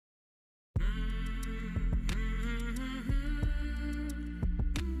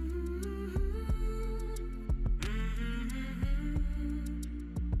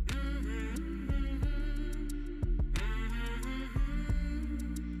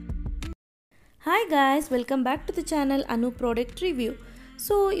Hi guys, welcome back to the channel Anu Product Review.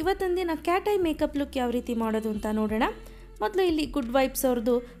 So ಇವತ್ತೊಂದಿನ cat I makeup look ಯಾವ ರೀತಿ ಮಾಡೋದು ಅಂತ ನೋಡೋಣ. ಮೊದಲು ಇಲ್ಲಿ ಗುಡ್ ವೈಬ್ಸ್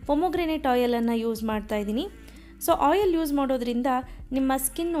ಅವರದು ಪೊಮೊಗ್ರೆನೇಟ್ ಆಯಿಲ್ ಅನ್ನು ಯೂಸ್ ಮಾಡ್ತಾ ಇದ್ದೀನಿ. ಸೊ ಆಯಿಲ್ ಯೂಸ್ ಮಾಡೋದ್ರಿಂದ ನಿಮ್ಮ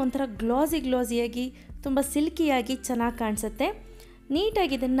ಸ್ಕಿನ್ ಒಂಥರ ಗ್ಲಾಸಿಯಾಗಿ ತುಂಬ ಸಿಲ್ಕಿಯಾಗಿ ಚೆನ್ನಾಗಿ ಕಾಣಿಸುತ್ತೆ.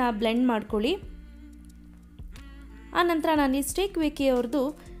 ನೀಟಾಗಿ ಇದನ್ನು ಬ್ಲೆಂಡ್ ಮಾಡ್ಕೊಳ್ಳಿ. ಆ ನಂತರ ನಾನು ಸ್ಟೇಕ್ ವೇಕಿ ಅವರದು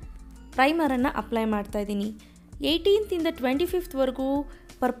ಪ್ರೈಮರನ್ನು ಅಪ್ಲೈ ಮಾಡ್ತಾ ಇದ್ದೀನಿ. 18th ಇಂದ 25th ವರೆಗೂ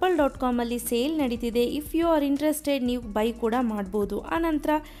purple.com ಅಲ್ಲಿ ಸೇಲ್ ನಡೀತಿದೆ. ಇಫ್ ಯು ಆರ್ ಇಂಟ್ರೆಸ್ಟೆಡ್ ನೀವು ಬೈ ಕೂಡ ಮಾಡ್ಬೋದು.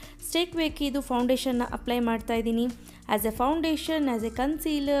 ಆನಂತರ ಸ್ಟೇಕ್ ವೇಕಿ ಇದು ಫೌಂಡೇಶನ್ನ ಅಪ್ಲೈ ಮಾಡ್ತಾ ಇದ್ದೀನಿ. As A foundation, as A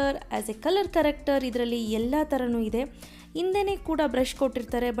concealer, as A colour corrector ಇದರಲ್ಲಿ ಎಲ್ಲ ಥರನೂ ಇದೆ. ಹಿಂದೆನೇ ಕೂಡ ಬ್ರಷ್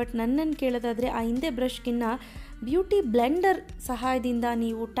ಕೊಟ್ಟಿರ್ತಾರೆ. ಬಟ್ ನನ್ನನ್ನು ಕೇಳೋದಾದರೆ ಆ ಹಿಂದೆ ಬ್ರಷ್ಗಿನ್ನ ಬ್ಯೂಟಿ ಬ್ಲೆಂಡರ್ ಸಹಾಯದಿಂದ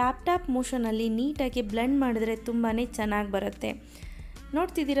ನೀವು ಟ್ಯಾಪ್ ಮೋಷನಲ್ಲಿ ನೀಟಾಗಿ ಬ್ಲೆಂಡ್ ಮಾಡಿದ್ರೆ ತುಂಬಾ ಚೆನ್ನಾಗಿ ಬರುತ್ತೆ.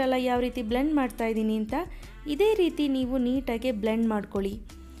 ನೋಡ್ತಿದ್ದೀರಲ್ಲ ಯಾವ ರೀತಿ ಬ್ಲೆಂಡ್ ಮಾಡ್ತಾ ಇದ್ದೀನಿ ಅಂತ. ಇದೇ ರೀತಿ ನೀವು ನೀಟಾಗಿ ಬ್ಲೆಂಡ್ ಮಾಡ್ಕೊಳ್ಳಿ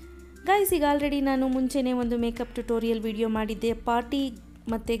ಗೈಸ್. ಈಗ ಆಲ್ರೆಡಿ ನಾನು ಮುಂಚೆನೇ ಒಂದು ಮೇಕಪ್ ಟ್ಯುಟೋರಿಯಲ್ ವಿಡಿಯೋ ಮಾಡಿದ್ದೆ, ಪಾರ್ಟಿ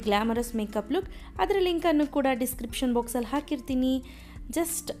ಮತ್ತು ಗ್ಲಾಮರಸ್ ಮೇಕಪ್ ಲುಕ್. ಅದರ ಲಿಂಕನ್ನು ಕೂಡ ಡಿಸ್ಕ್ರಿಪ್ಷನ್ ಬಾಕ್ಸಲ್ಲಿ ಹಾಕಿರ್ತೀನಿ.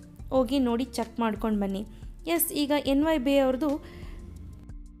 ಜಸ್ಟ್ ಹೋಗಿ ನೋಡಿ ಚೆಕ್ ಮಾಡ್ಕೊಂಡು ಬನ್ನಿ. ಎಸ್, ಈಗ NYBe ಅವ್ರದ್ದು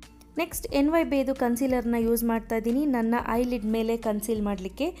ನೆಕ್ಸ್ಟ್ NYBeದು ಕನ್ಸೀಲರ್ನ ಯೂಸ್ ಮಾಡ್ತಾ ಇದ್ದೀನಿ ನನ್ನ ಐಲಿಡ್ ಮೇಲೆ ಕನ್ಸೀಲ್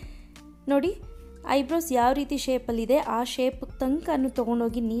ಮಾಡಲಿಕ್ಕೆ. ನೋಡಿ ಐಬ್ರೋಸ್ ಯಾವ ರೀತಿ ಶೇಪಲ್ಲಿದೆ ಆ ಶೇಪ್ ತನಕನೂ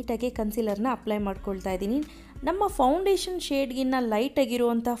ತೊಗೊಂಡೋಗಿ ನೀಟಾಗಿ ಕನ್ಸೀಲರ್ನ ಅಪ್ಲೈ ಮಾಡ್ಕೊಳ್ತಾ ಇದ್ದೀನಿ. ನಮ್ಮ ಫೌಂಡೇಶನ್ ಶೇಡ್ಗಿನ್ನ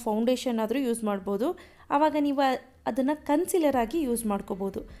ಲೈಟಾಗಿರುವಂಥ ಫೌಂಡೇಶನ್ ಆದರೂ ಯೂಸ್ ಮಾಡ್ಬೋದು. ಆವಾಗ ನೀವು ಅದನ್ನು ಕನ್ಸೀಲರ್ ಆಗಿ ಯೂಸ್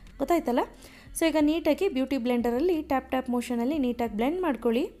ಮಾಡ್ಕೋಬೋದು. ಗೊತ್ತಾಯ್ತಲ್ಲ? ಸೊ ಈಗ ನೀಟಾಗಿ ಬ್ಯೂಟಿ ಬ್ಲೆಂಡರಲ್ಲಿ ಟ್ಯಾಪ್ ಮೋಷನಲ್ಲಿ ನೀಟಾಗಿ ಬ್ಲೆಂಡ್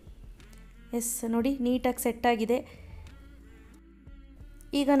ಮಾಡ್ಕೊಳ್ಳಿ. ಎಸ್, ನೋಡಿ ನೀಟಾಗಿ ಸೆಟ್ಟಾಗಿದೆ.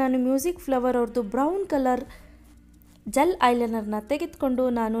 ಈಗ ನಾನು ಮ್ಯೂಸಿಕ್ ಫ್ಲವರ್ ಅವ್ರದ್ದು ಬ್ರೌನ್ ಕಲರ್ ಜೆಲ್ ಐಲೈನರ್ನ ತೆಗೆದುಕೊಂಡು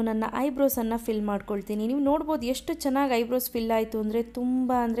ನಾನು ನನ್ನ ಐಬ್ರೋಸನ್ನು ಫಿಲ್ ಮಾಡ್ಕೊಳ್ತೀನಿ. ನೀವು ನೋಡ್ಬೋದು ಎಷ್ಟು ಚೆನ್ನಾಗಿ ಐಬ್ರೋಸ್ ಫಿಲ್ ಆಯಿತು ಅಂದರೆ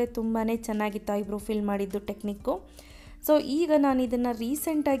ತುಂಬಾ ಚೆನ್ನಾಗಿತ್ತು ಐಬ್ರೋ ಫಿಲ್ ಮಾಡಿದ್ದು ಟೆಕ್ನಿಕ್ಕು. ಸೊ ಈಗ ನಾನು ಇದನ್ನು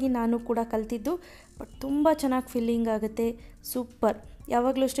ರೀಸೆಂಟಾಗಿ ನಾನು ಕೂಡ ಕಲ್ತಿದ್ದು. ಬಟ್ ತುಂಬ ಚೆನ್ನಾಗಿ ಫಿಲ್ಲಿಂಗ್ ಆಗುತ್ತೆ, ಸೂಪರ್.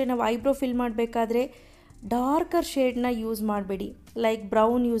 ಯಾವಾಗಲೂ ಅಷ್ಟೇ ನಾವು ಐಬ್ರೋ ಫಿಲ್ ಮಾಡಬೇಕಾದ್ರೆ ಡಾರ್ಕರ್ ಶೇಡ್ನ ಯೂಸ್ ಮಾಡಬೇಡಿ. ಲೈಕ್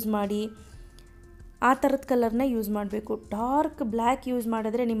ಬ್ರೌನ್ ಯೂಸ್ ಮಾಡಿ, ಆ ಥರದ ಕಲರ್ನ ಯೂಸ್ ಮಾಡಬೇಕು. ಡಾರ್ಕ್ ಬ್ಲ್ಯಾಕ್ ಯೂಸ್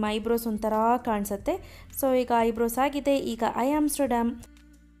ಮಾಡಿದ್ರೆ ನಿಮ್ಮ ಐಬ್ರೋಸ್ ಒಂಥರ ಕಾಣಿಸುತ್ತೆ. ಸೊ ಈಗ ಐಬ್ರೋಸ್ ಆಗಿದೆ. ಈಗ ಆಮ್ಸ್ಟರ್ಡ್ಯಾಮ್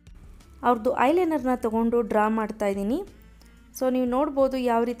ಅವ್ರದ್ದು ಐಲೈನರ್ನ ತೊಗೊಂಡು ಡ್ರಾ ಮಾಡ್ತಾಯಿದ್ದೀನಿ. ಸೊ ನೀವು ನೋಡ್ಬೋದು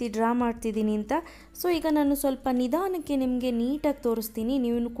ಯಾವ ರೀತಿ ಡ್ರಾ ಮಾಡ್ತಿದ್ದೀನಿ ಅಂತ. ಸೊ ಈಗ ನಾನು ಸ್ವಲ್ಪ ನಿಧಾನಕ್ಕೆ ನಿಮಗೆ ನೀಟಾಗಿ ತೋರಿಸ್ತೀನಿ,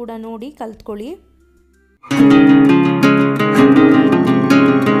 ನೀವು ಕೂಡ ನೋಡಿ ಕಲ್ತ್ಕೊಳ್ಳಿ.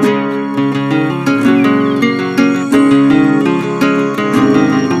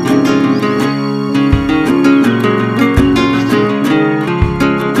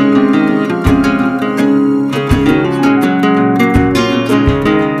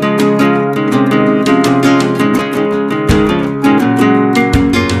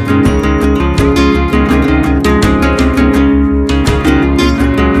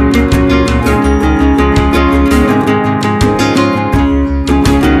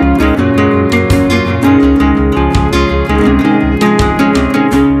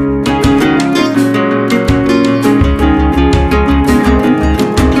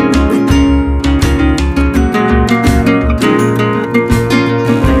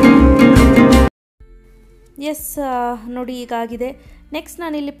 ಎಸ್, ನೋಡಿ ಈಗಾಗಿದೆ. ನೆಕ್ಸ್ಟ್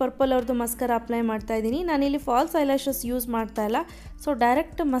ನಾನಿಲ್ಲಿ ಪರ್ಪಲ್ ಅವ್ರದ್ದು ಮಸ್ಕರ ಅಪ್ಲೈ ಮಾಡ್ತಾ ಇದ್ದೀನಿ. ನಾನಿಲ್ಲಿ ಫಾಲ್ಸ್ ಐಲ್ಯಾಶಸ್ ಯೂಸ್ ಮಾಡ್ತಾ ಇಲ್ಲ. ಸೊ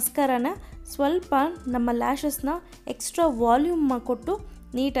ಡೈರೆಕ್ಟ್ ಮಸ್ಕರನ ಸ್ವಲ್ಪ ನಮ್ಮ ಲ್ಯಾಶಸ್ನ ಎಕ್ಸ್ಟ್ರಾ ವಾಲ್ಯೂಮ್ ಕೊಟ್ಟು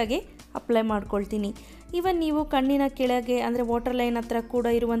ನೀಟಾಗಿ ಅಪ್ಲೈ ಮಾಡ್ಕೊಳ್ತೀನಿ. ಈವನ್ ನೀವು ಕಣ್ಣಿನ ಕೆಳಗೆ ಅಂದರೆ ವಾಟರ್ ಲೈನ್ ಹತ್ರ ಕೂಡ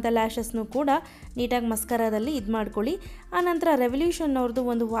ಇರುವಂಥ ಲ್ಯಾಶಸ್ನೂ ಕೂಡ ನೀಟಾಗಿ ಮಸ್ಕರದಲ್ಲಿ ಇದು ಮಾಡ್ಕೊಳ್ಳಿ. ಆನಂತರ ರೆವಲ್ಯೂಷನ್ ಅವ್ರದ್ದು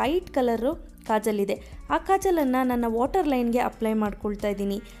ಒಂದು ವೈಟ್ ಕಲರು ಕಾಜಲ್ ಇದೆ. ಆ ಕಾಜಲನ್ನು ನನ್ನ ವಾಟರ್ ಲೈನ್ಗೆ ಅಪ್ಲೈ ಮಾಡ್ಕೊಳ್ತಾ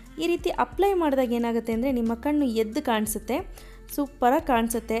ಇದ್ದೀನಿ. ಈ ರೀತಿ ಅಪ್ಲೈ ಮಾಡಿದಾಗ ಏನಾಗುತ್ತೆ ಅಂದರೆ ನಿಮ್ಮ ಕಣ್ಣು ಎದ್ದು ಕಾಣಿಸುತ್ತೆ, ಸೂಪರಾಗಿ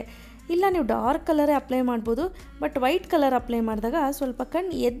ಕಾಣಿಸುತ್ತೆ. ಇಲ್ಲ ನೀವು ಡಾರ್ಕ್ ಕಲರೇ ಅಪ್ಲೈ ಮಾಡ್ಬೋದು. ಬಟ್ ವೈಟ್ ಕಲರ್ ಅಪ್ಲೈ ಮಾಡಿದಾಗ ಸ್ವಲ್ಪ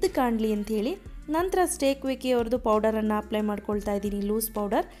ಕಣ್ಣು ಎದ್ದು ಕಾಣಲಿ ಅಂಥೇಳಿ ನಂತರ ಸ್ಟೇಕ್ ವೇಕಿ ಅವ್ರದ್ದು ಪೌಡರನ್ನು ಅಪ್ಲೈ ಮಾಡ್ಕೊಳ್ತಾ ಇದ್ದೀನಿ. ಲೂಸ್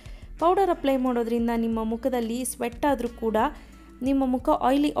ಪೌಡರ್ ಅಪ್ಲೈ ಮಾಡೋದ್ರಿಂದ ನಿಮ್ಮ ಮುಖದಲ್ಲಿ ಸ್ವೆಟ್ ಆದರೂ ಕೂಡ ನಿಮ್ಮ ಮುಖ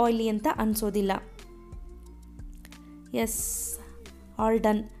ಆಯ್ಲಿ ಅಂತ ಅನಿಸೋದಿಲ್ಲ. S, all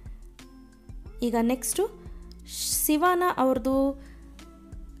done. ಈಗ ನೆಕ್ಸ್ಟು ಶಿವಾನ ಅವ್ರದ್ದು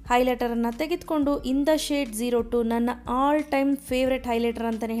ಹೈಲೈಟರನ್ನು ತೆಗೆದುಕೊಂಡು ಇನ್ ದ ಶೇಡ್ 02 ನನ್ನ ಆಲ್ ಟೈಮ್ ಫೇವ್ರೆಟ್ ಹೈಲೈಟರ್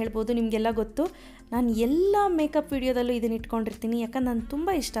ಅಂತಲೇ ಹೇಳ್ಬೋದು. ನಿಮಗೆಲ್ಲ ಗೊತ್ತು, ನಾನು ಎಲ್ಲ ಮೇಕಪ್ ವಿಡಿಯೋದಲ್ಲೂ ಇದನ್ನು ಇಟ್ಕೊಂಡಿರ್ತೀನಿ, ಯಾಕಂದ್ರೆ ನನಗೆ ತುಂಬ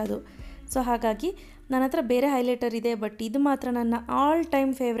ಇಷ್ಟ ಅದು. ಸೊ ಹಾಗಾಗಿ ನನ್ನ ಹತ್ರ ಬೇರೆ ಹೈಲೈಟರ್ ಇದೆ, ಬಟ್ ಇದು ಮಾತ್ರ ನನ್ನ ಆಲ್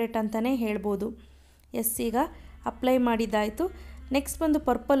ಟೈಮ್ ಫೇವ್ರೆಟ್ ಅಂತಲೇ ಹೇಳ್ಬೋದು. ಎಸ್, ಈಗ ಅಪ್ಲೈ ಮಾಡಿದ್ದಾಯಿತು. ನೆಕ್ಸ್ಟ್ ಬಂದು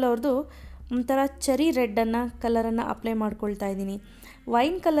ಪರ್ಪಲ್ ಅವ್ರದ್ದು ಒಂಥರ ಚೆರಿ ರೆಡ್ಡನ್ನು ಕಲರನ್ನು ಅಪ್ಲೈ ಮಾಡ್ಕೊಳ್ತಾ ಇದ್ದೀನಿ.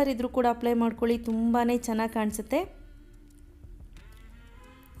 ವೈನ್ ಕಲರ್ ಇದ್ರೂ ಕೂಡ ಅಪ್ಲೈ ಮಾಡ್ಕೊಳ್ಳಿ, ತುಂಬಾ ಚೆನ್ನಾಗಿ ಕಾಣಿಸುತ್ತೆ.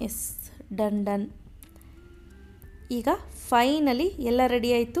 S, done. ಈಗ ಫೈನಲಿ ಎಲ್ಲ ರೆಡಿ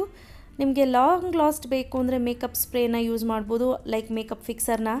ಆಯಿತು. ನಿಮಗೆ ಲಾಂಗ್ ಲಾಸ್ಟ್ ಬೇಕು ಅಂದರೆ ಮೇಕಪ್ ಸ್ಪ್ರೇನ ಯೂಸ್ ಮಾಡ್ಬೋದು, ಲೈಕ್ ಮೇಕಪ್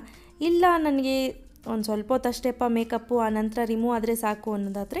ಫಿಕ್ಸರ್ನ. ಇಲ್ಲ ನನಗೆ ಒಂದು ಸ್ವಲ್ಪ ಹೊತ್ತಷ್ಟೇಪ್ಪ ಮೇಕಪ್ಪು ಆನಂತರ ರಿಮೂವ್ ಆದರೆ ಸಾಕು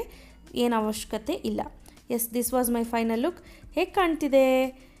ಅನ್ನೋದಾದರೆ ಏನು ಅವಶ್ಯಕತೆ ಇಲ್ಲ. S, this was my final look. ಹೇಗೆ ಕಾಣ್ತಿದೆ?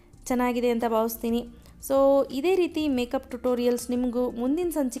 ಚೆನ್ನಾಗಿದೆ ಅಂತ ಭಾವಿಸ್ತೀನಿ. ಸೊ ಇದೇ ರೀತಿ ಮೇಕಪ್ ಟ್ಯುಟೋರಿಯಲ್ಸ್ ನಿಮಗೂ ಮುಂದಿನ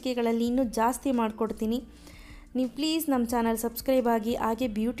ಸಂಚಿಕೆಗಳಲ್ಲಿ ಇನ್ನೂ ಜಾಸ್ತಿ ಮಾಡಿಕೊಡ್ತೀನಿ. ನೀವು ಪ್ಲೀಸ್ ನಮ್ಮ ಚಾನಲ್ ಸಬ್ಸ್ಕ್ರೈಬ್ ಆಗಿ, ಹಾಗೆ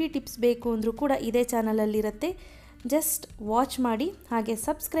ಬ್ಯೂಟಿ ಟಿಪ್ಸ್ ಬೇಕು ಅಂದರೂ ಕೂಡ ಇದೇ ಚಾನಲಲ್ಲಿರುತ್ತೆ. ಜಸ್ಟ್ ವಾಚ್ ಮಾಡಿ ಹಾಗೆ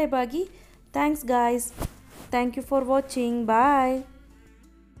ಸಬ್ಸ್ಕ್ರೈಬ್ ಆಗಿ. Thanks guys. Thank you for watching. Bye.